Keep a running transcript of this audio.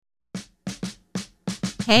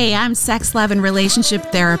Hey, I'm sex, love, and relationship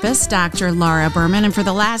therapist, Dr. Laura Berman, and for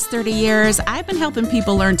the last 30 years, I've been helping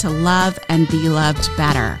people learn to love and be loved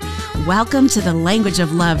better. Welcome to the Language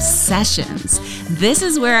of Love sessions. This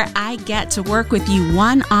is where I get to work with you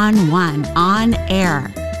one-on-one, on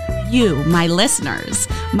air. You, my listeners.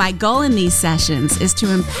 My goal in these sessions is to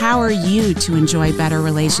empower you to enjoy better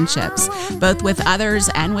relationships, both with others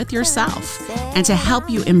and with yourself, and to help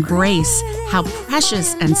you embrace how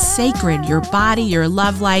precious and sacred your body, your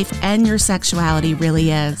love life, and your sexuality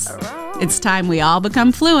really is. It's time we all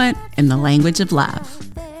become fluent in the language of love.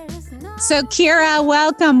 So, Kira,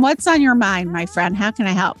 welcome. What's on your mind, my friend? How can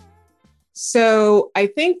I help? So I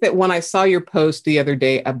think that when I saw your post the other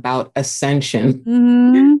day about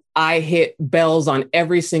ascension, I hit bells on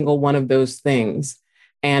every single one of those things.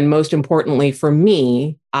 And most importantly for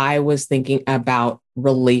me, I was thinking about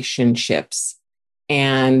relationships.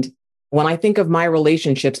 And when I think of my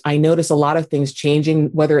relationships, I notice a lot of things changing,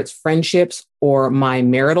 whether it's friendships or my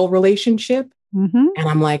marital relationship. And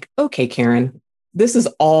I'm like, okay, Karen, this is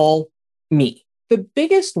all me. The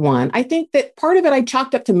biggest one, I think that part of it I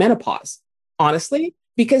chalked up to menopause, honestly,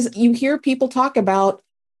 because you hear people talk about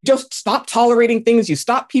just stop tolerating things, you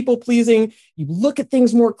stop people pleasing, you look at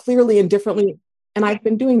things more clearly and differently. And I've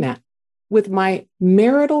been doing that with my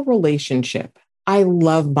marital relationship. I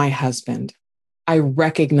love my husband. I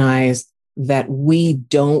recognize that we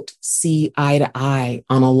don't see eye to eye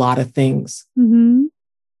on a lot of things.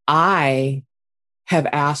 I have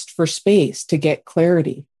asked for space to get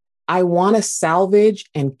clarity. I want to salvage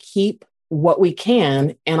and keep what we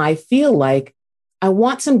can. And I feel like I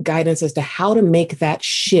want some guidance as to how to make that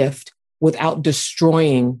shift without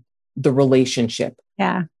destroying the relationship.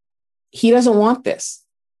 Yeah. He doesn't want this.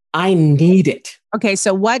 I need it. Okay.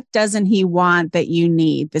 So what doesn't he want that you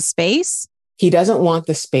need? The space? He doesn't want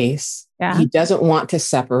the space. Yeah. He doesn't want to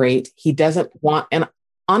separate. He doesn't want, and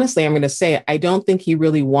honestly, I'm going to say it, I don't think he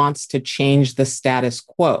really wants to change the status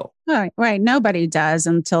quo. Right. Nobody does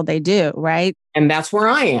until they do, right? And that's where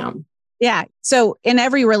I am. Yeah. So in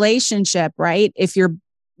every relationship, right, if you're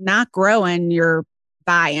not growing, you're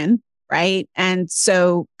buying, right? And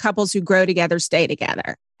so couples who grow together stay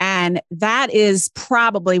together. And that is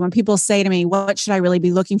probably when people say to me, what should I really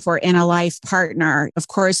be looking for in a life partner? Of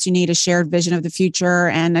course, you need a shared vision of the future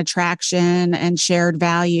and attraction and shared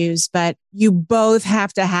values, but you both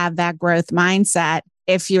have to have that growth mindset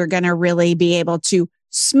if you're going to really be able to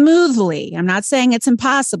smoothly, I'm not saying it's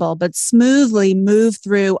impossible, but smoothly move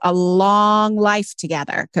through a long life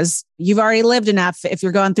together, because you've already lived enough if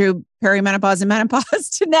you're going through perimenopause and menopause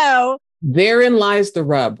to know. Therein lies the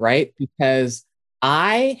rub, right? Because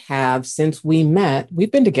I have, since we met,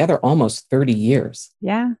 we've been together almost 30 years.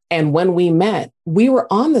 Yeah. And when we met, we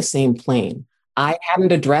were on the same plane. I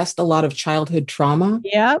hadn't addressed a lot of childhood trauma.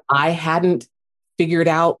 Yep. I hadn't figured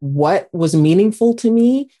out what was meaningful to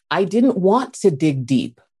me. I didn't want to dig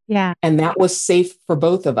deep. Yeah. And that was safe for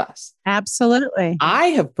both of us. Absolutely. I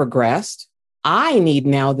have progressed. I need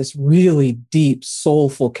now this really deep,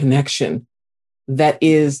 soulful connection that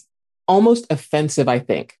is almost offensive, I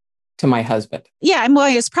think, to my husband. Yeah. And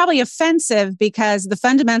well, it's probably offensive because the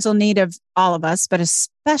fundamental need of all of us, but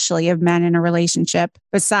especially of men in a relationship,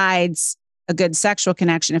 besides a good sexual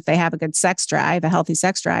connection, if they have a good sex drive, a healthy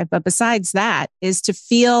sex drive. But besides that is to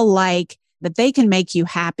feel like that they can make you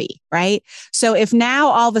happy, right? So if now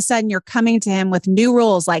all of a sudden you're coming to him with new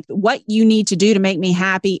rules, like what you need to do to make me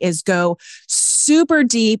happy is go super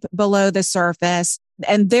deep below the surface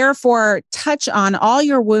and therefore touch on all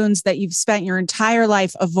your wounds that you've spent your entire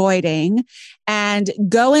life avoiding and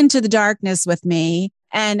go into the darkness with me.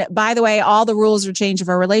 And by the way, all the rules are change of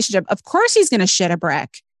our relationship. Of course, he's going to shit a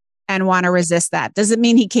brick and want to resist that. Does it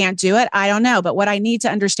mean he can't do it? I don't know. But what I need to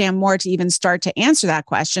understand more to even start to answer that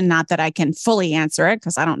question, not that I can fully answer it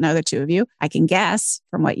because I don't know the two of you, I can guess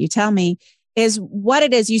from what you tell me, is what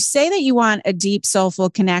it is. You say that you want a deep, soulful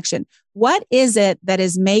connection. What is it that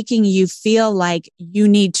is making you feel like you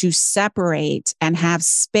need to separate and have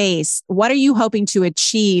space? What are you hoping to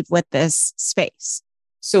achieve with this space?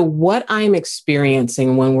 So what I'm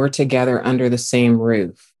experiencing when we're together under the same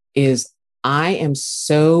roof is I am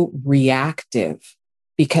so reactive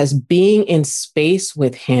because being in space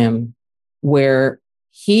with him where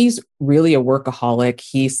he's really a workaholic,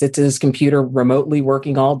 he sits at his computer remotely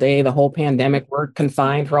working all day, the whole pandemic, we're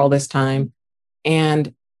confined for all this time.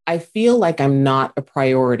 And I feel like I'm not a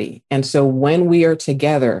priority. And so when we are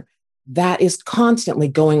together, that is constantly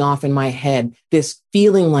going off in my head, this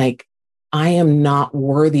feeling like I am not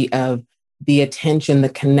worthy of the attention, the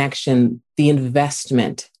connection, the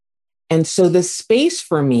investment. And so the space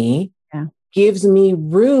for me gives me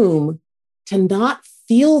room to not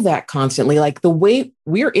feel that constantly. Like the way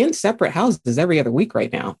we're in separate houses every other week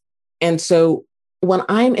right now. And so when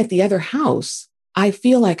I'm at the other house, I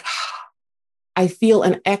feel like I feel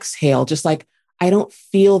an exhale, just like I don't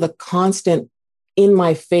feel the constant in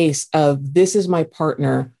my face of this is my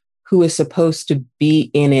partner who is supposed to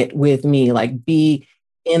be in it with me, like be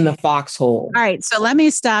in the foxhole. All right. So let me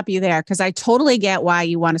stop you there because I totally get why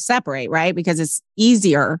you want to separate, right? Because it's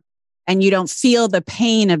easier and you don't feel the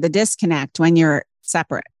pain of the disconnect when you're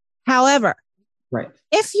separate. However, right.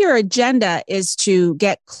 If your agenda is to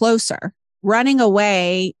get closer, running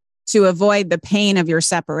away to avoid the pain of your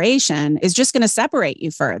separation is just going to separate you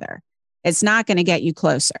further. It's not going to get you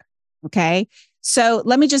closer. Okay. So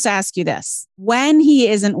let me just ask you this. When he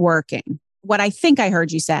isn't working, what I think I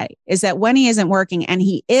heard you say is that when he isn't working and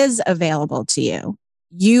he is available to you,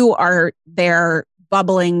 you are there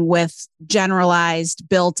bubbling with generalized,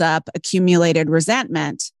 built up, accumulated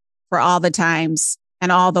resentment for all the times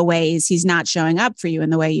and all the ways he's not showing up for you in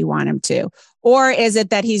the way you want him to? Or is it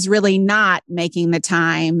that he's really not making the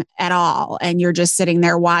time at all and you're just sitting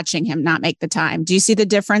there watching him not make the time? Do you see the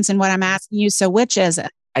difference in what I'm asking you? So which is it?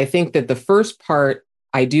 I think that the first part,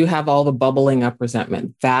 I do have all the bubbling up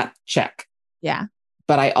resentment, that check. Yeah.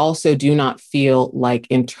 But I also do not feel like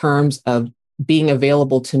in terms of being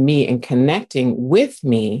available to me and connecting with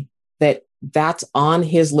me, that that's on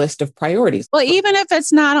his list of priorities. Well, even if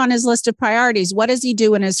it's not on his list of priorities, what does he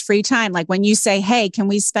do in his free time? Like when you say, hey, can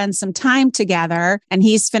we spend some time together? And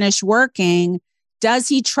he's finished working, does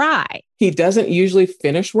he try? He doesn't usually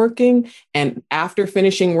finish working. And after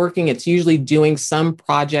finishing working, it's usually doing some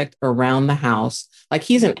project around the house. Like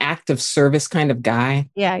he's an active service kind of guy.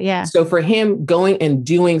 Yeah, yeah. So for him, going and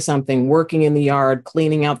doing something, working in the yard,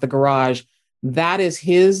 cleaning out the garage, that is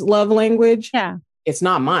his love language. Yeah. It's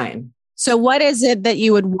not mine. So what is it that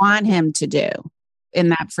you would want him to do in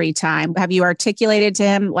that free time? Have you articulated to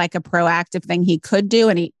him like a proactive thing he could do?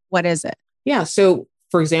 And what is it? Yeah. So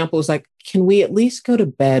for example, it's like, can we at least go to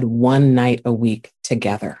bed one night a week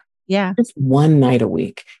together? Yeah. Just one night a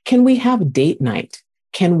week. Can we have date night?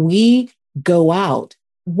 Can we go out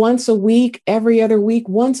once a week, every other week,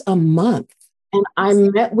 once a month? And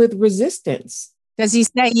I'm met with resistance. Does he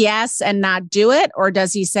say yes and not do it? Or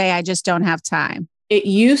does he say, I just don't have time? It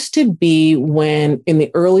used to be when in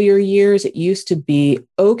the earlier years, it used to be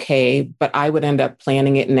okay, but I would end up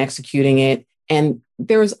planning it and executing it. And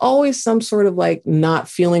there was always some sort of like not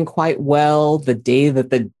feeling quite well the day that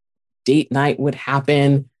the date night would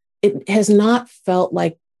happen. It has not felt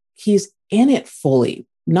like he's in it fully,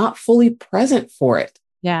 not fully present for it.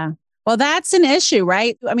 Yeah. Well, that's an issue,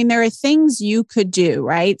 right? I mean, there are things you could do,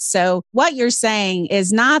 right? So what you're saying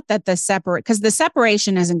is not that because the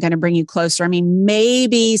separation isn't going to bring you closer. I mean,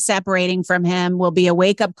 maybe separating from him will be a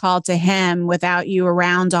wake-up call to him without you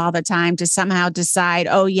around all the time to somehow decide,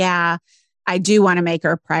 oh yeah, I do want to make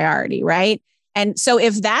her a priority, right? And so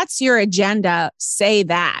if that's your agenda, say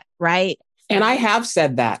that, right? And I have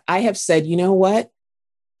said that. I have said, you know what?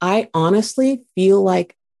 I honestly feel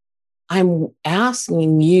like I'm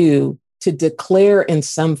asking you to declare in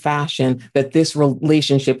some fashion that this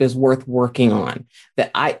relationship is worth working on,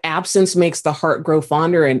 that absence makes the heart grow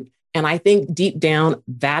fonder. And I think deep down,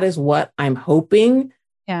 that is what I'm hoping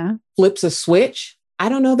flips a switch. I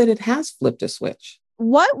don't know that it has flipped a switch.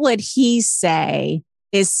 What would he say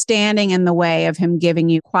is standing in the way of him giving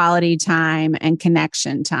you quality time and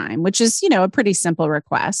connection time, which is, a pretty simple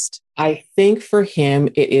request? I think for him,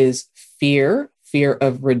 it is fear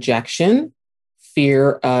of rejection,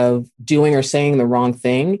 fear of doing or saying the wrong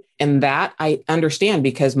thing. And that I understand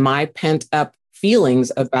because my pent up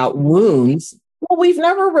feelings about wounds, well, we've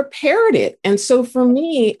never repaired it. And so for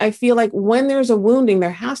me, I feel like when there's a wounding,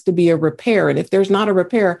 there has to be a repair. And if there's not a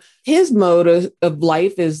repair, his mode of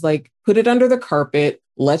life is like, put it under the carpet.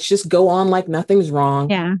 Let's just go on like nothing's wrong.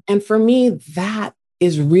 Yeah. And for me, that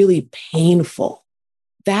is really painful.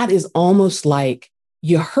 That is almost like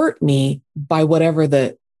you hurt me by whatever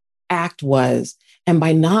the act was. And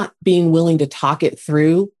by not being willing to talk it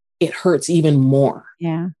through, it hurts even more.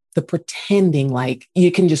 Yeah. The pretending like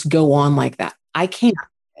you can just go on like that. I can't.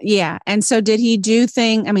 Yeah. And so did he did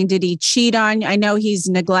he cheat on you? I know he's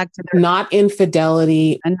neglected. Not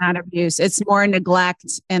infidelity. And not abuse. It's more neglect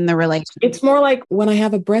in the relationship. It's more like when I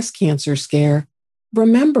have a breast cancer scare,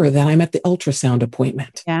 remember that I'm at the ultrasound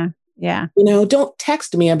appointment. Yeah. Yeah. Don't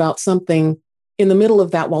text me about something in the middle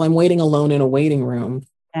of that while I'm waiting alone in a waiting room.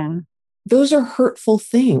 Yeah. Those are hurtful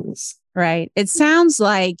things. Right. It sounds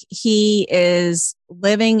like he is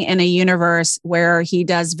living in a universe where he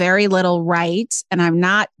does very little right. And I'm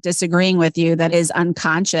not disagreeing with you that is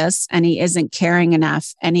unconscious and he isn't caring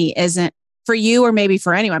enough and he isn't for you or maybe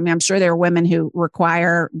for anyone. I mean, I'm sure there are women who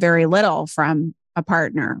require very little from a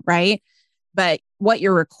partner, right? But what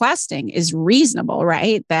you're requesting is reasonable,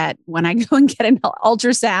 right? That when I go and get an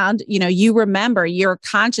ultrasound, you remember, you're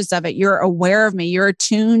conscious of it, you're aware of me, you're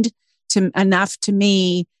attuned to enough to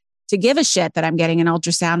me to give a shit that I'm getting an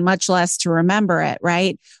ultrasound, much less to remember it,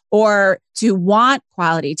 right? Or to want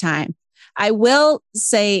quality time. I will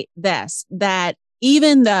say this, that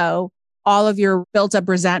even though all of your built up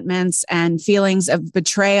resentments and feelings of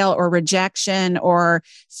betrayal or rejection or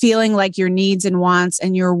feeling like your needs and wants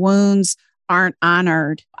and your wounds aren't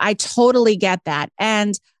honored, I totally get that.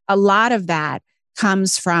 And a lot of that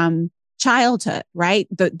comes from childhood, right?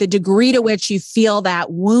 The degree to which you feel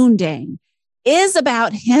that wounding is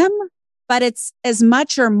about him, but it's as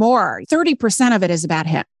much or more. 30% of it is about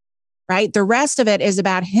him, right? The rest of it is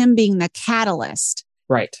about him being the catalyst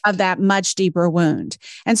of that much deeper wound.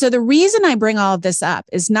 And so the reason I bring all of this up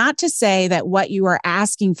is not to say that what you are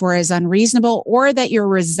asking for is unreasonable or that your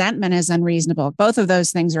resentment is unreasonable. Both of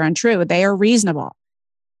those things are untrue. They are reasonable.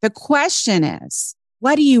 The question is,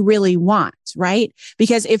 what do you really want, right?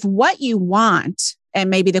 Because if what you want, and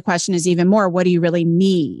maybe the question is even more, what do you really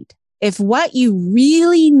need? If what you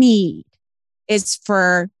really need is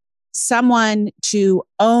for someone to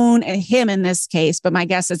own him in this case, but my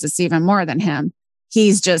guess is it's even more than him.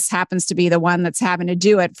 He's just happens to be the one that's having to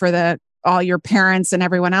do it for all your parents and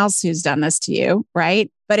everyone else who's done this to you, right?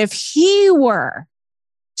 But if he were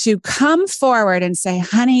to come forward and say,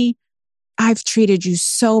 honey, I've treated you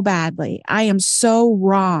so badly. I am so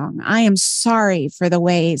wrong. I am sorry for the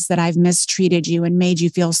ways that I've mistreated you and made you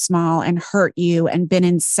feel small and hurt you and been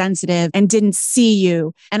insensitive and didn't see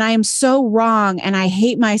you. And I am so wrong. And I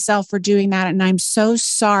hate myself for doing that. And I'm so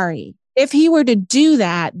sorry. If he were to do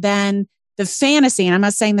that, then the fantasy, and I'm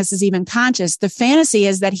not saying this is even conscious, the fantasy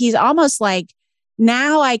is that he's almost like,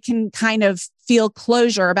 now I can kind of feel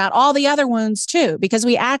closure about all the other wounds too, because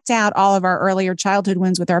we act out all of our earlier childhood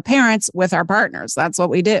wounds with our parents, with our partners. That's what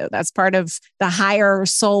we do. That's part of the higher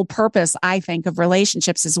soul purpose, I think, of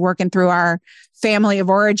relationships, is working through our family of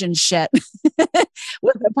origin shit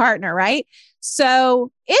with a partner, right?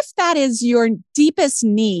 So if that is your deepest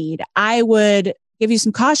need, I would give you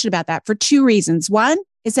some caution about that for two reasons. One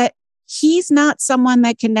is that he's not someone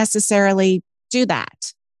that can necessarily do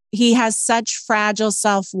that. He has such fragile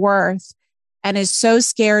self-worth and is so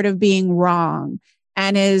scared of being wrong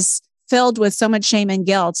and is filled with so much shame and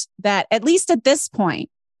guilt that, at least at this point,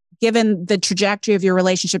 given the trajectory of your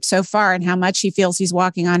relationship so far and how much he feels he's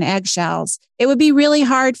walking on eggshells, it would be really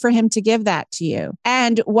hard for him to give that to you.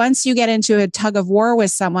 And once you get into a tug of war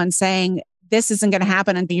with someone saying, this isn't going to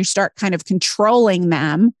happen, and you start kind of controlling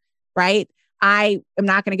them, right? I am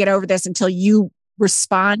not going to get over this until you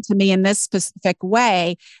respond to me in this specific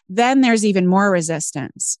way, then there's even more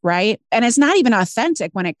resistance, right? And it's not even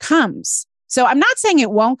authentic when it comes. So I'm not saying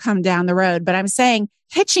it won't come down the road, but I'm saying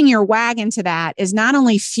hitching your wagon to that is not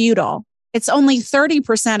only futile, it's only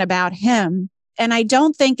 30% about him. And I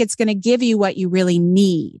don't think it's going to give you what you really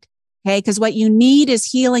need. Okay. Because what you need is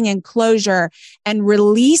healing and closure and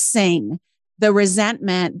releasing the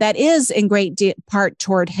resentment that is in great part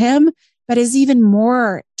toward him, but is even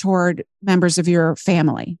more toward members of your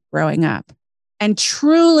family growing up. And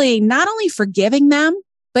truly not only forgiving them,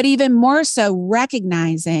 but even more so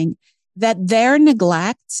recognizing that their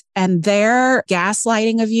neglect and their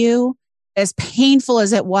gaslighting of you, as painful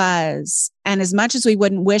as it was, and as much as we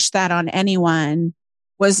wouldn't wish that on anyone,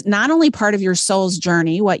 was not only part of your soul's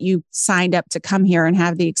journey, what you signed up to come here and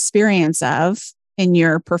have the experience of in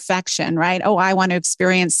your perfection, right? Oh, I want to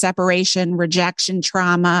experience separation, rejection,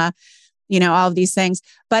 trauma, all of these things,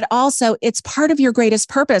 but also it's part of your greatest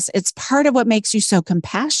purpose. It's part of what makes you so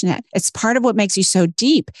compassionate. It's part of what makes you so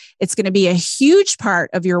deep. It's going to be a huge part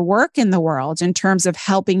of your work in the world in terms of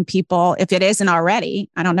helping people. If it isn't already,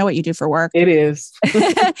 I don't know what you do for work. It is.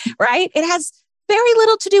 Right? It has very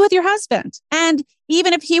little to do with your husband. And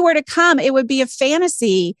even if he were to come, it would be a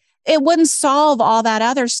fantasy. It wouldn't solve all that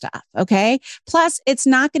other stuff. Okay. Plus, it's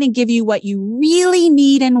not going to give you what you really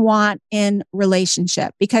need and want in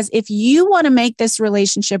relationship. Because if you want to make this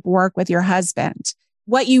relationship work with your husband,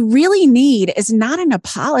 what you really need is not an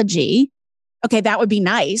apology. Okay. That would be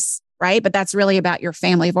nice, right? But that's really about your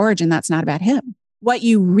family of origin. That's not about him. What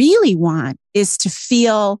you really want is to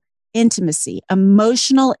feel intimacy,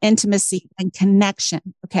 emotional intimacy and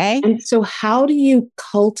connection. Okay. And so how do you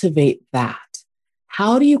cultivate that?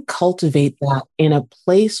 How do you cultivate that in a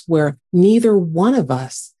place where neither one of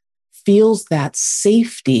us feels that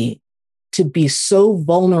safety to be so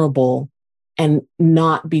vulnerable and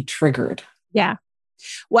not be triggered? Yeah.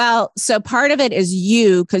 Well, so part of it is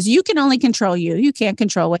you, because you can only control you. You can't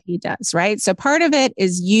control what he does, right? So part of it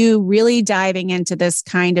is you really diving into this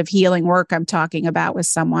kind of healing work I'm talking about with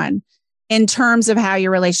someone in terms of how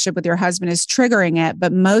your relationship with your husband is triggering it.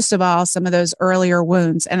 But most of all, some of those earlier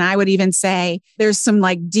wounds. And I would even say there's some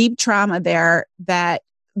like deep trauma there that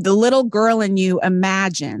the little girl in you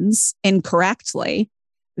imagines incorrectly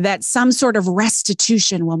that some sort of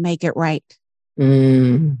restitution will make it right.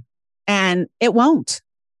 Mm. And it won't.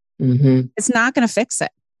 Mm-hmm. It's not going to fix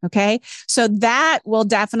it. Okay. So that will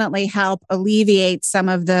definitely help alleviate some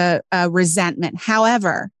of the resentment.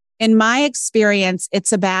 However, in my experience,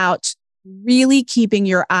 it's about really keeping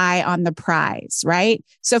your eye on the prize, right?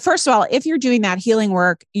 So first of all, if you're doing that healing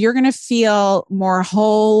work, you're going to feel more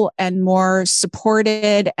whole and more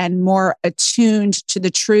supported and more attuned to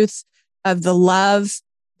the truth of the love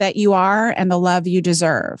that you are and the love you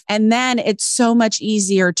deserve. And then it's so much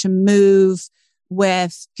easier to move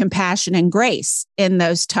with compassion and grace in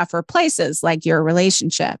those tougher places like your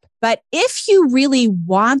relationship. But if you really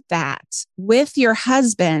want that with your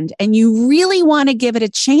husband and you really want to give it a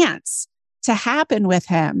chance to happen with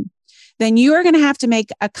him, then you are going to have to make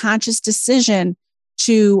a conscious decision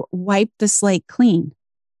to wipe the slate clean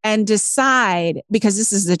and decide, because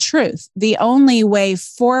this is the truth, the only way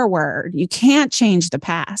forward, you can't change the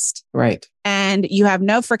past. Right. And you have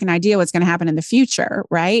no freaking idea what's going to happen in the future,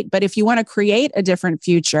 right? But if you want to create a different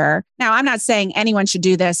future, now I'm not saying anyone should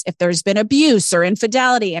do this if there's been abuse or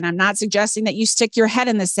infidelity, and I'm not suggesting that you stick your head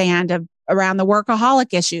in the sand around the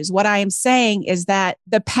workaholic issues. What I am saying is that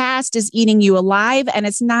the past is eating you alive, and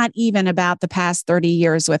it's not even about the past 30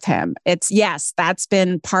 years with him. It's, yes, that's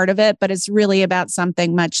been part of it, but it's really about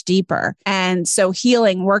something much deeper. And so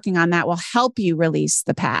healing, working on that will help you release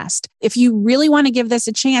the past. If you really want to give this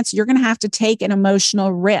a chance, you're going to have to take an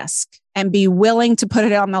emotional risk and be willing to put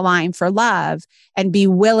it on the line for love and be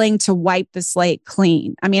willing to wipe the slate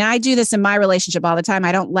clean. I mean, I do this in my relationship all the time.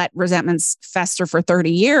 I don't let resentments fester for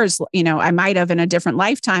 30 years. You know, I might have in a different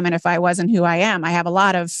lifetime. And if I wasn't who I am, I have a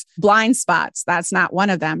lot of blind spots. That's not one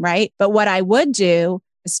of them, right? But what I would do,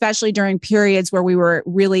 especially during periods where we were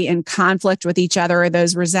really in conflict with each other or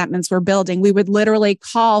those resentments were building, we would literally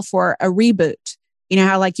call for a reboot. You know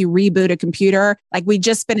how like you reboot a computer? Like we'd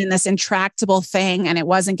just been in this intractable thing and it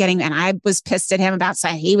wasn't getting, and I was pissed at him about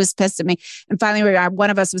saying he was pissed at me. And finally, one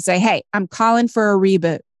of us would say, hey, I'm calling for a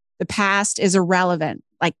reboot. The past is irrelevant.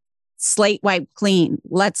 Like slate wipe clean.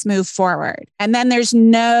 Let's move forward. And then there's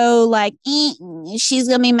no like, she's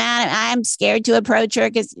going to be mad. I'm scared to approach her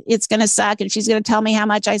because it's going to suck and she's going to tell me how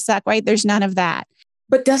much I suck, right? There's none of that.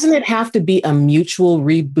 But doesn't it have to be a mutual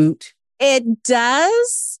reboot? It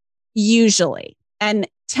does usually. And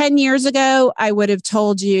 10 years ago, I would have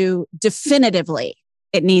told you definitively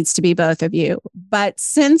it needs to be both of you. But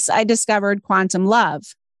since I discovered quantum love,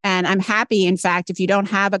 and I'm happy, in fact, if you don't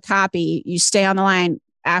have a copy, you stay on the line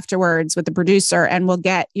afterwards with the producer and we'll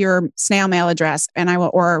get your snail mail address and I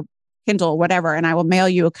will, or Kindle, whatever, and I will mail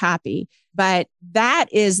you a copy. But that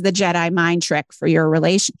is the Jedi mind trick for your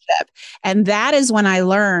relationship. And that is when I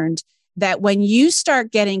learned that when you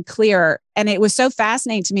start getting clear, and it was so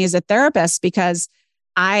fascinating to me as a therapist because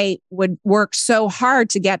I would work so hard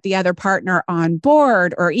to get the other partner on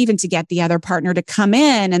board or even to get the other partner to come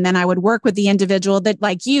in. And then I would work with the individual that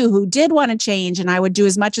like you who did want to change and I would do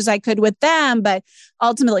as much as I could with them. But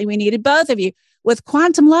ultimately we needed both of you. With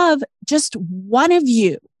quantum love, just one of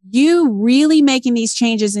you really making these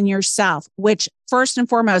changes in yourself, which first and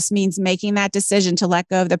foremost means making that decision to let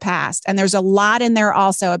go of the past. And there's a lot in there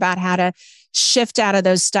also about how to shift out of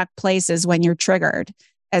those stuck places when you're triggered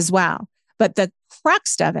as well. But the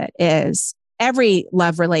crux of it is every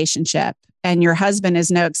love relationship, and your husband is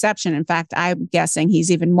no exception. In fact, I'm guessing he's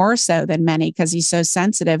even more so than many because he's so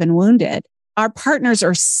sensitive and wounded. Our partners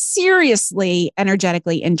are seriously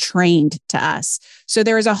energetically entrained to us. So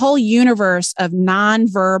there is a whole universe of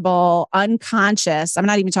nonverbal, unconscious, I'm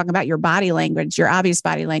not even talking about your body language, your obvious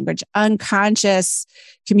body language, unconscious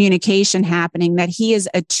communication happening that he is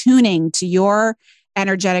attuning to your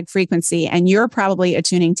energetic frequency and you're probably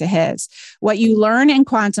attuning to his. What you learn in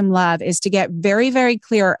quantum love is to get very, very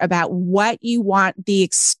clear about what you want, the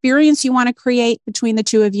experience you want to create between the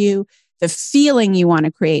two of you, the feeling you want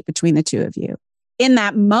to create between the two of you in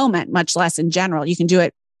that moment, much less in general. You can do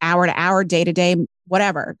it hour to hour, day to day,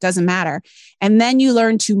 whatever, doesn't matter. And then you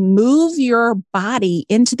learn to move your body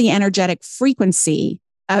into the energetic frequency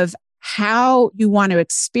of how you want to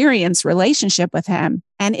experience relationship with him.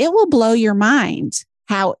 And it will blow your mind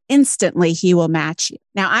how instantly he will match you.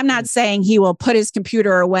 Now, I'm not saying he will put his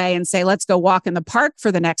computer away and say, let's go walk in the park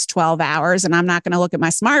for the next 12 hours. And I'm not going to look at my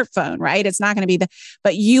smartphone, right? It's not going to be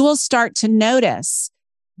but you will start to notice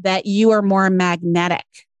that you are more magnetic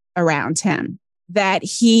around him, that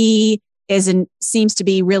he seems to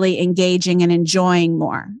be really engaging and enjoying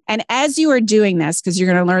more. And as you are doing this, because you're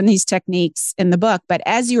going to learn these techniques in the book, but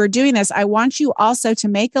as you are doing this, I want you also to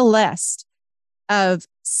make a list of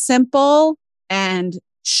simple and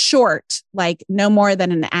short, like no more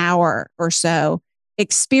than an hour or so,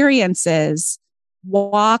 experiences,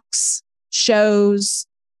 walks, shows,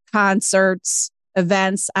 concerts,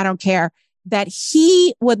 events, I don't care, that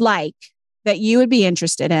he would like, that you would be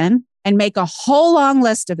interested in, and make a whole long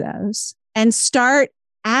list of those and start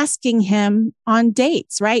asking him on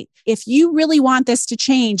dates, right? If you really want this to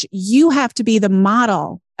change, you have to be the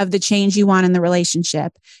model of the change you want in the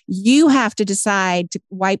relationship. You have to decide to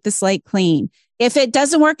wipe the slate clean. If it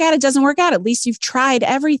doesn't work out, it doesn't work out. At least you've tried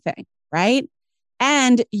everything, right?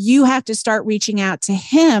 And you have to start reaching out to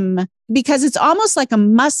him, because it's almost like a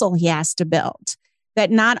muscle he has to build,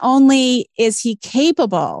 that not only is he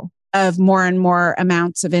capable of more and more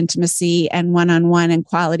amounts of intimacy and one-on-one and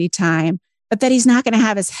quality time, but that he's not going to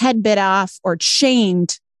have his head bit off or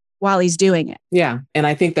shamed while he's doing it. Yeah. And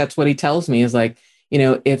I think that's what he tells me is like,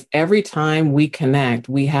 if every time we connect,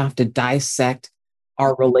 we have to dissect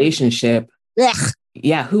our relationship. Ugh.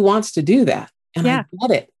 Yeah. Who wants to do that? And yeah.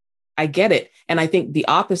 I get it. And I think the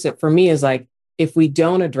opposite for me is like, if we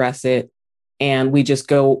don't address it and we just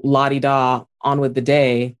go la-di-da on with the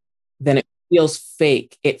day, then it feels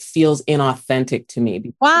fake. It feels inauthentic to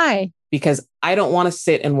me. Why? Because I don't want to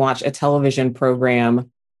sit and watch a television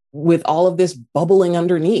program with all of this bubbling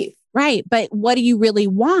underneath. Right. But what do you really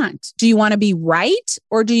want? Do you want to be right,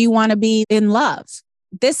 or do you want to be in love?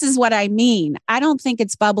 This is what I mean. I don't think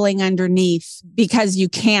it's bubbling underneath because you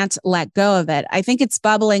can't let go of it. I think it's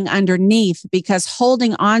bubbling underneath because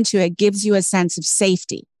holding on to it gives you a sense of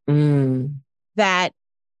safety, that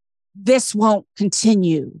this won't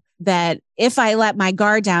continue, that if I let my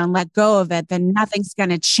guard down, let go of it, then nothing's going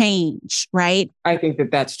to change, right? I think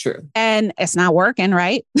that that's true. And it's not working,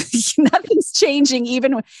 right? Nothing's changing.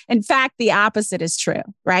 In fact, the opposite is true,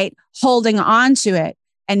 right? Holding on to it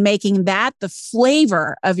and making that the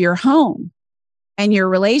flavor of your home and your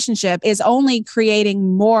relationship is only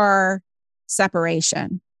creating more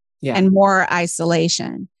separation and more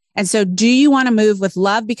isolation. And so do you want to move with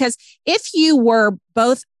love? Because if you were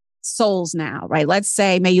both souls now, right? Let's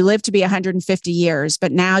say, may you live to be 150 years,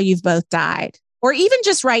 but now you've both died. Or even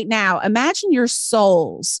just right now, imagine your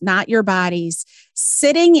souls, not your bodies,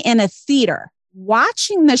 sitting in a theater,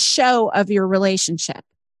 watching the show of your relationship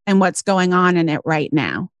and what's going on in it right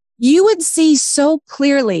now. You would see so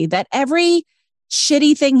clearly that every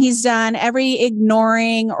shitty thing he's done, every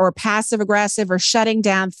ignoring or passive aggressive or shutting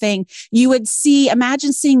down thing, you would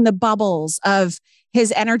imagine seeing the bubbles of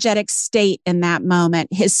his energetic state in that moment,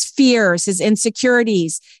 his fears, his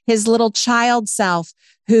insecurities, his little child self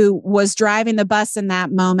who was driving the bus in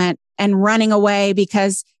that moment and running away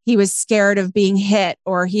because he was scared of being hit,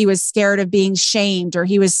 or he was scared of being shamed, or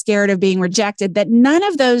he was scared of being rejected, that none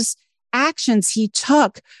of those actions he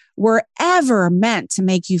took were ever meant to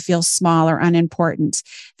make you feel small or unimportant,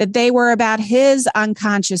 that they were about his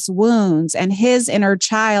unconscious wounds and his inner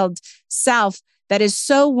child self that is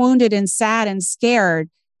so wounded and sad and scared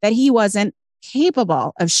that he wasn't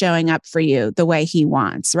capable of showing up for you the way he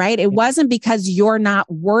wants, right? It wasn't because you're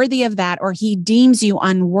not worthy of that or he deems you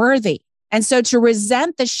unworthy. And so to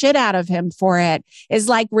resent the shit out of him for it is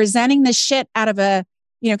like resenting the shit out of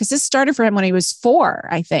because this started for him when he was 4,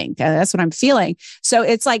 I think. That's what I'm feeling. So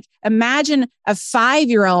it's like, imagine a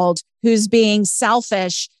 5-year-old who's being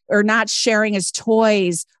selfish or not sharing his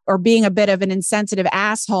toys or being a bit of an insensitive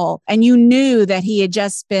asshole. And you knew that he had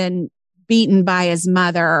just been beaten by his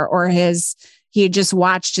mother, or he had just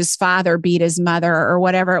watched his father beat his mother, or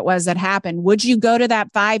whatever it was that happened. Would you go to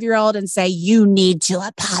that 5-year-old and say, you need to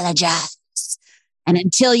apologize? And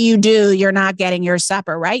until you do, you're not getting your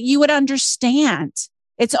supper, right? You would understand.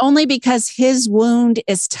 It's only because his wound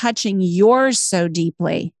is touching yours so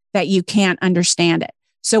deeply that you can't understand it.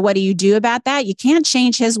 So what do you do about that? You can't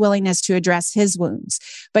change his willingness to address his wounds,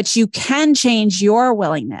 but you can change your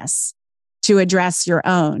willingness to address your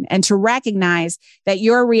own and to recognize that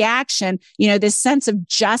your reaction, this sense of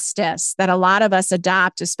justice that a lot of us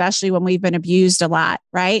adopt, especially when we've been abused a lot,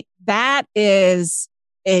 right? That is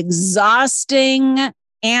exhausting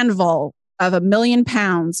anvil of 1,000,000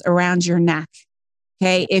 pounds around your neck.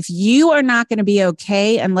 Okay. If you are not going to be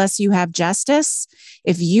okay unless you have justice,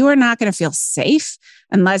 if you are not going to feel safe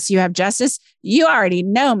unless you have justice, you already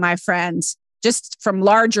know, my friend, just from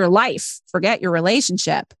larger life, forget your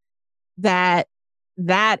relationship, that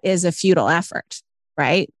is a futile effort,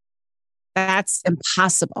 right? That's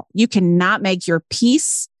impossible. You cannot make your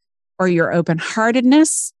peace or your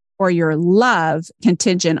open-heartedness or your love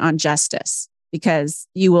contingent on justice, because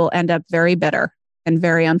you will end up very bitter and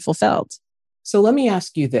very unfulfilled. So let me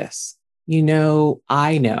ask you this.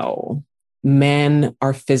 I know men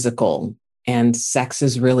are physical and sex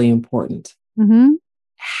is really important. Mm-hmm.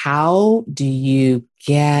 How do you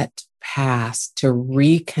get past to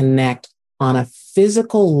reconnect on a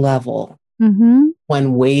physical level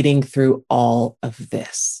when wading through all of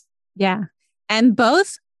this? Yeah. And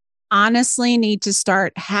both honestly need to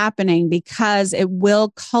start happening because it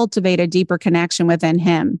will cultivate a deeper connection within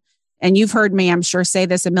him. And you've heard me, I'm sure, say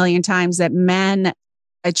this a million times, that men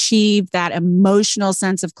achieve that emotional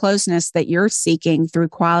sense of closeness that you're seeking through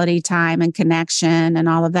quality time and connection and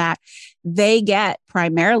all of that. They get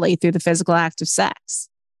primarily through the physical act of sex.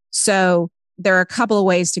 So there are a couple of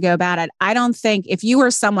ways to go about it. I don't think if you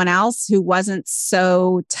were someone else who wasn't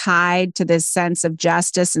so tied to this sense of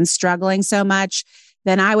justice and struggling so much,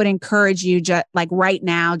 then I would encourage you like right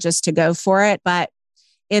now just to go for it. But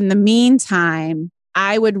in the meantime,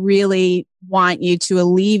 I would really want you to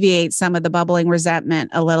alleviate some of the bubbling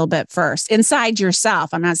resentment a little bit first inside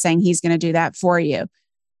yourself. I'm not saying he's going to do that for you,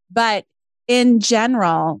 but in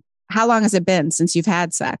general, how long has it been since you've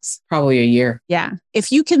had sex? Probably a year. Yeah.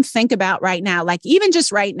 If you can think about right now, like even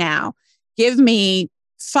just right now, give me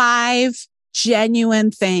 5 genuine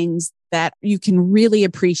things that you can really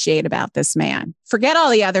appreciate about this man. Forget all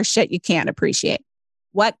the other shit you can't appreciate.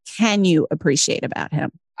 What can you appreciate about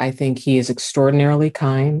him? I think he is extraordinarily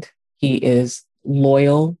kind. He is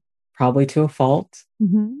loyal, probably to a fault.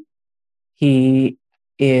 Mm-hmm. He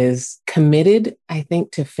is committed, I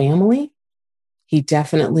think, to family. He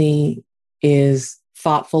definitely is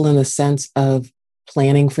thoughtful in the sense of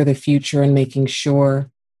planning for the future and making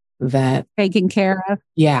sure that taken care of.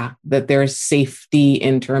 Yeah, that there's safety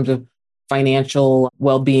in terms of financial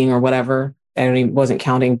well-being or whatever. I wasn't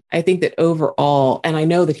counting. I think that overall, and I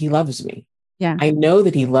know that he loves me. Yeah. I know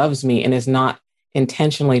that he loves me and is not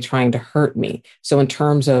intentionally trying to hurt me. So in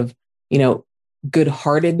terms of,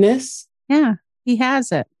 good-heartedness. Yeah, he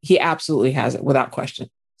has it. He absolutely has it without question.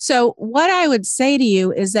 So what I would say to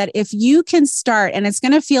you is that if you can start, and it's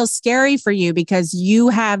going to feel scary for you because you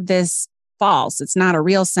have this it's not a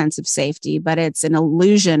real sense of safety, but it's an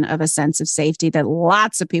illusion of a sense of safety that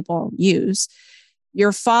lots of people use.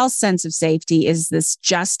 Your false sense of safety is this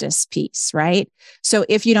justice piece, right? So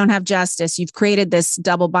if you don't have justice, you've created this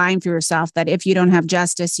double bind for yourself that if you don't have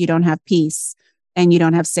justice, you don't have peace and you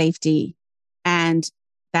don't have safety. And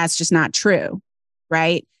that's just not true,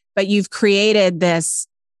 right? But you've created this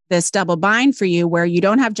double bind for you where you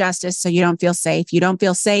don't have justice, so you don't feel safe. You don't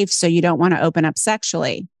feel safe, so you don't want to open up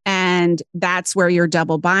sexually. And that's where your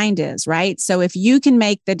double bind is, right? So if you can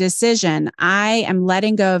make the decision, I am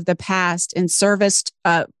letting go of the past in service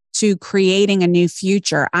to creating a new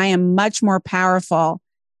future. I am much more powerful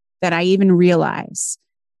than I even realize.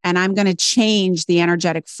 And I'm going to change the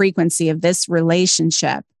energetic frequency of this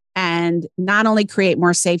relationship and not only create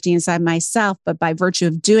more safety inside myself, but by virtue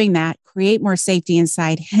of doing that, create more safety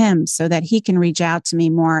inside him so that he can reach out to me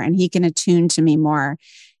more and he can attune to me more.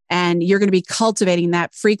 And you're going to be cultivating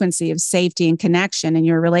that frequency of safety and connection in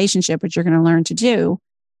your relationship, which you're going to learn to do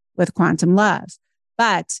with quantum love.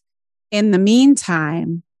 But in the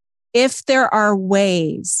meantime, if there are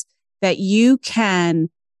ways that you can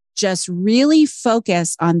just really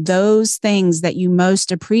focus on those things that you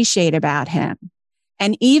most appreciate about him,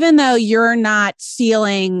 and even though you're not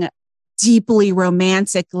feeling deeply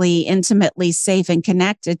romantically, intimately safe and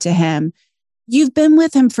connected to him, you've been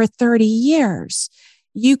with him for 30 years.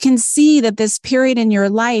 You can see that this period in your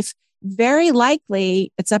life, very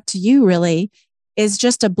likely, it's up to you really, is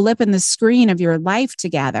just a blip in the screen of your life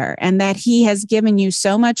together. And that he has given you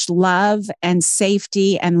so much love and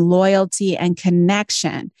safety and loyalty and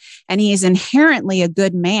connection. And he is inherently a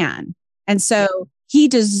good man. And so he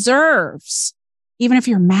deserves, even if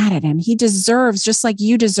you're mad at him, he deserves, just like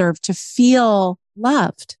you deserve, to feel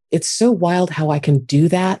loved. It's so wild how I can do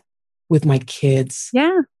that with my kids.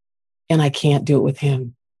 Yeah. And I can't do it with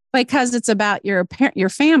him. Because it's about your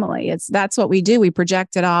family. That's what we do. We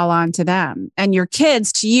project it all onto them. And your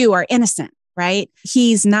kids to you are innocent, right?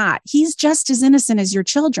 He's not. He's just as innocent as your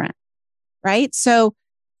children, right? So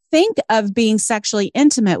think of being sexually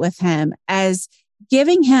intimate with him as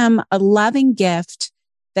giving him a loving gift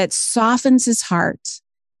that softens his heart,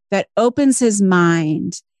 that opens his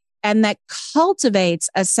mind, and that cultivates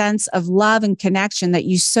a sense of love and connection that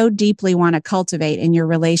you so deeply want to cultivate in your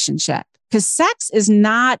relationship. Because sex is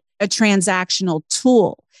not a transactional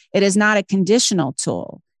tool. It is not a conditional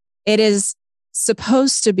tool. It is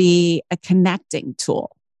supposed to be a connecting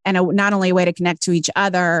tool. and not only a way to connect to each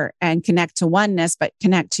other and connect to oneness, but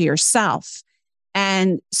connect to yourself.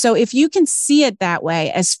 And so if you can see it that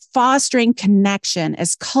way, as fostering connection,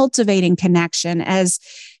 as cultivating connection, as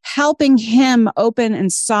helping him open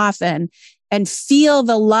and soften and feel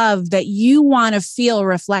the love that you want to feel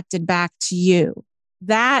reflected back to you,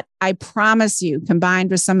 that, I promise you,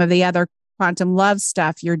 combined with some of the other quantum love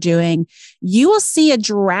stuff you're doing, you will see a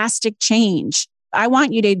drastic change. I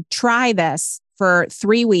want you to try this for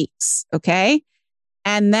 3 weeks, okay?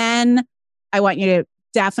 And then I want you to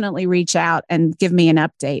definitely reach out and give me an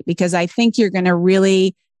update, because I think you're going to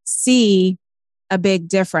really see a big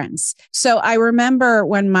difference. So I remember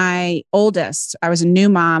when I was a new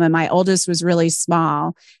mom, and my oldest was really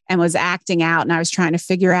small and was acting out, and I was trying to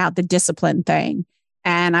figure out the discipline thing.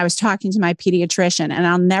 And I was talking to my pediatrician, and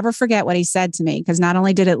I'll never forget what he said to me, because not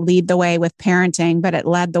only did it lead the way with parenting, but it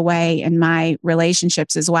led the way in my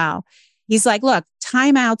relationships as well. He's like, look,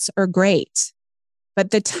 timeouts are great,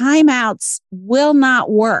 but the timeouts will not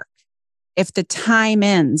work if the time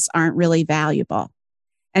ins aren't really valuable.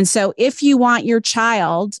 And so if you want your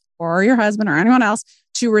child or your husband or anyone else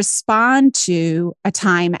to respond to a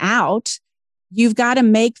time out, you've got to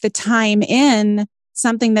make the time in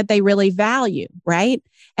something that they really value, right?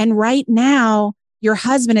 And right now, your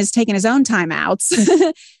husband is taking his own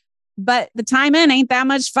timeouts, but the time in ain't that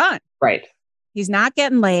much fun. Right. He's not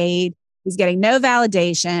getting laid. He's getting no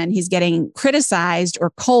validation. He's getting criticized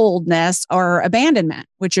or coldness or abandonment,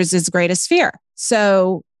 which is his greatest fear.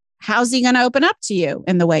 So how's he going to open up to you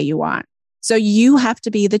in the way you want? So you have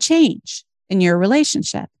to be the change in your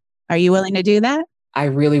relationship. Are you willing to do that? I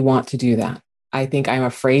really want to do that. I think I'm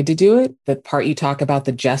afraid to do it. The part you talk about,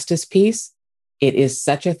 the justice piece, it is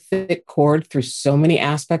such a thick cord through so many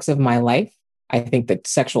aspects of my life. I think that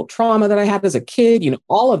sexual trauma that I had as a kid,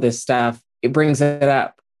 all of this stuff, it brings it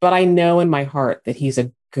up. But I know in my heart that he's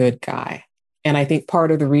a good guy. And I think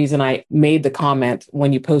part of the reason I made the comment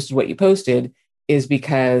when you posted what you posted is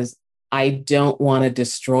because I don't want to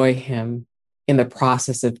destroy him in the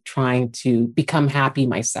process of trying to become happy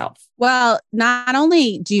myself. Well, not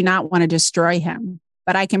only do you not want to destroy him,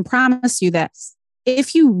 but I can promise you this.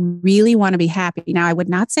 If you really want to be happy, now I would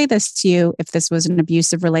not say this to you if this was an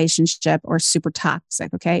abusive relationship or super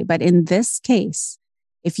toxic, okay? But in this case,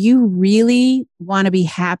 if you really want to be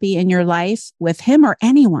happy in your life with him or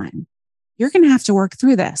anyone, you're going to have to work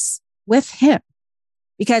through this with him.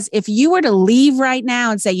 Because if you were to leave right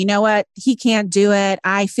now and say, you know what, he can't do it.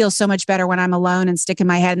 I feel so much better when I'm alone and sticking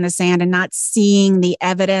my head in the sand and not seeing the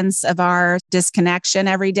evidence of our disconnection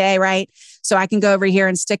every day, right? So I can go over here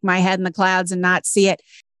and stick my head in the clouds and not see it.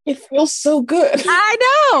 It feels so good. I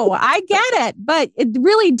know, I get it, but it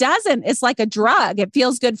really doesn't. It's like a drug. It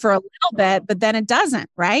feels good for a little bit, but then it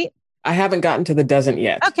doesn't, right? I haven't gotten to the doesn't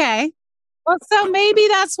yet. Okay. Well, so maybe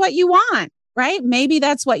that's what you want. Right? Maybe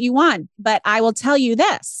that's what you want. But I will tell you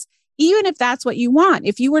this, even if that's what you want,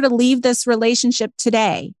 if you were to leave this relationship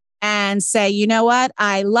today and say, you know what,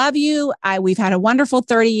 I love you. We've had a wonderful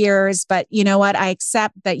 30 years, but you know what, I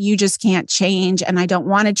accept that you just can't change and I don't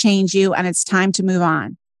want to change you and it's time to move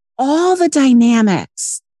on. All the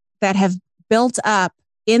dynamics that have built up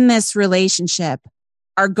in this relationship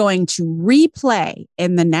are going to replay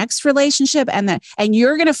in the next relationship. And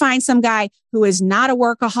you're going to find some guy who is not a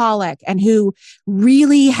workaholic and who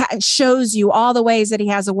really shows you all the ways that he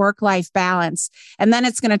has a work-life balance. And then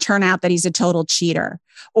it's going to turn out that he's a total cheater,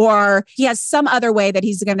 or he has some other way that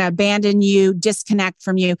he's going to abandon you, disconnect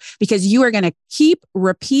from you, because you are going to keep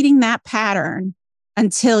repeating that pattern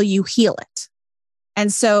until you heal it.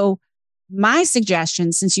 And so my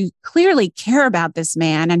suggestion, since you clearly care about this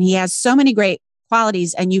man and he has so many great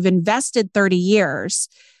qualities and you've invested 30 years,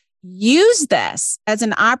 use this as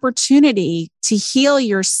an opportunity to heal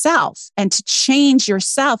yourself and to change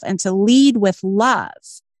yourself and to lead with love.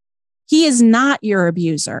 He is not your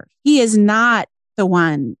abuser. He is not the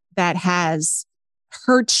one that has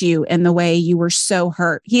hurt you in the way you were so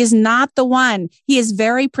hurt. He is not the one. He is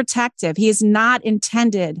very protective. He is not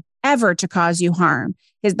intended ever to cause you harm.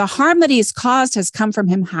 The harm that he has caused has come from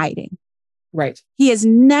him hiding. Right. He has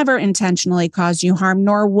never intentionally caused you harm,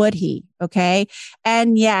 nor would he. Okay.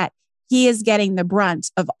 And yet he is getting the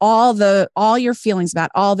brunt of all your feelings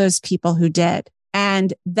about all those people who did.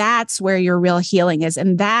 And that's where your real healing is.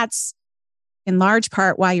 And that's in large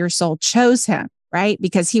part why your soul chose him, right?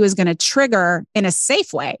 Because he was going to trigger in a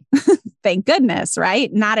safe way. Thank goodness,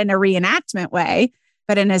 right? Not in a reenactment way,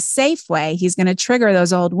 but in a safe way, he's going to trigger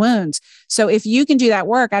those old wounds. So if you can do that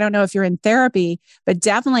work, I don't know if you're in therapy, but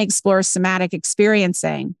definitely explore somatic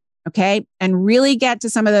experiencing, okay? And really get to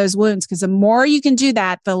some of those wounds, because the more you can do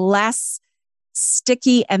that, the less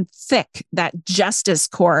sticky and thick that justice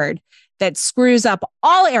cord that screws up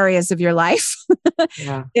all areas of your life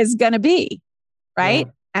is going to be, right?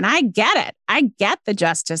 Yeah. And I get it. I get the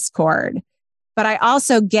justice cord, but I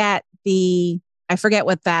also get I forget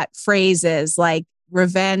what that phrase is, like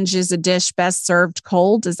revenge is a dish best served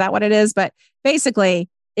cold. Is that what it is? But basically,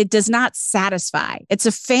 it does not satisfy. It's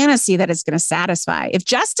a fantasy that it's going to satisfy. If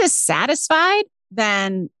justice satisfied,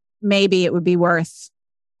 then maybe it would be worth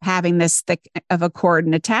having this thick of a cord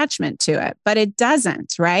and attachment to it, but it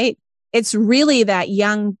doesn't, right? It's really that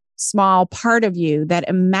young, small part of you that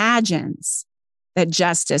imagines that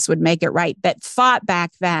justice would make it right, that thought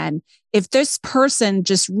back then, if this person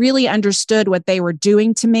just really understood what they were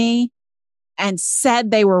doing to me and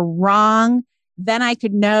said they were wrong, then I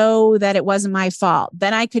could know that it wasn't my fault.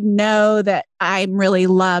 Then I could know that I'm really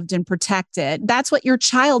loved and protected. That's what your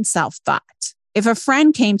child self thought. If a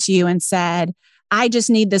friend came to you and said, I just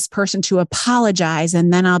need this person to apologize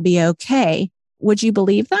and then I'll be okay, would you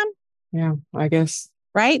believe them? Yeah, I guess.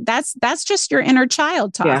 Right? That's just your inner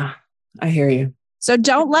child talk. Yeah, I hear you. So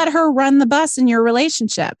don't let her run the bus in your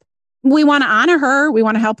relationship. We want to honor her. We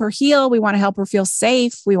want to help her heal. We want to help her feel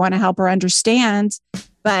safe. We want to help her understand,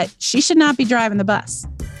 but she should not be driving the bus.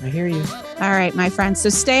 I hear you. All right, my friends. So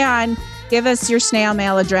stay on. Give us your snail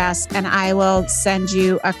mail address and I will send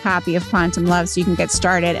you a copy of Quantum Love so you can get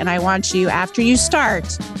started. And I want you, after you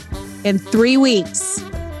start, in 3 weeks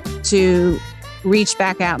to reach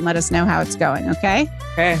back out and let us know how it's going. Okay?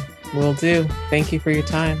 Okay, will do. Thank you for your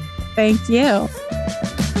time. Thank you.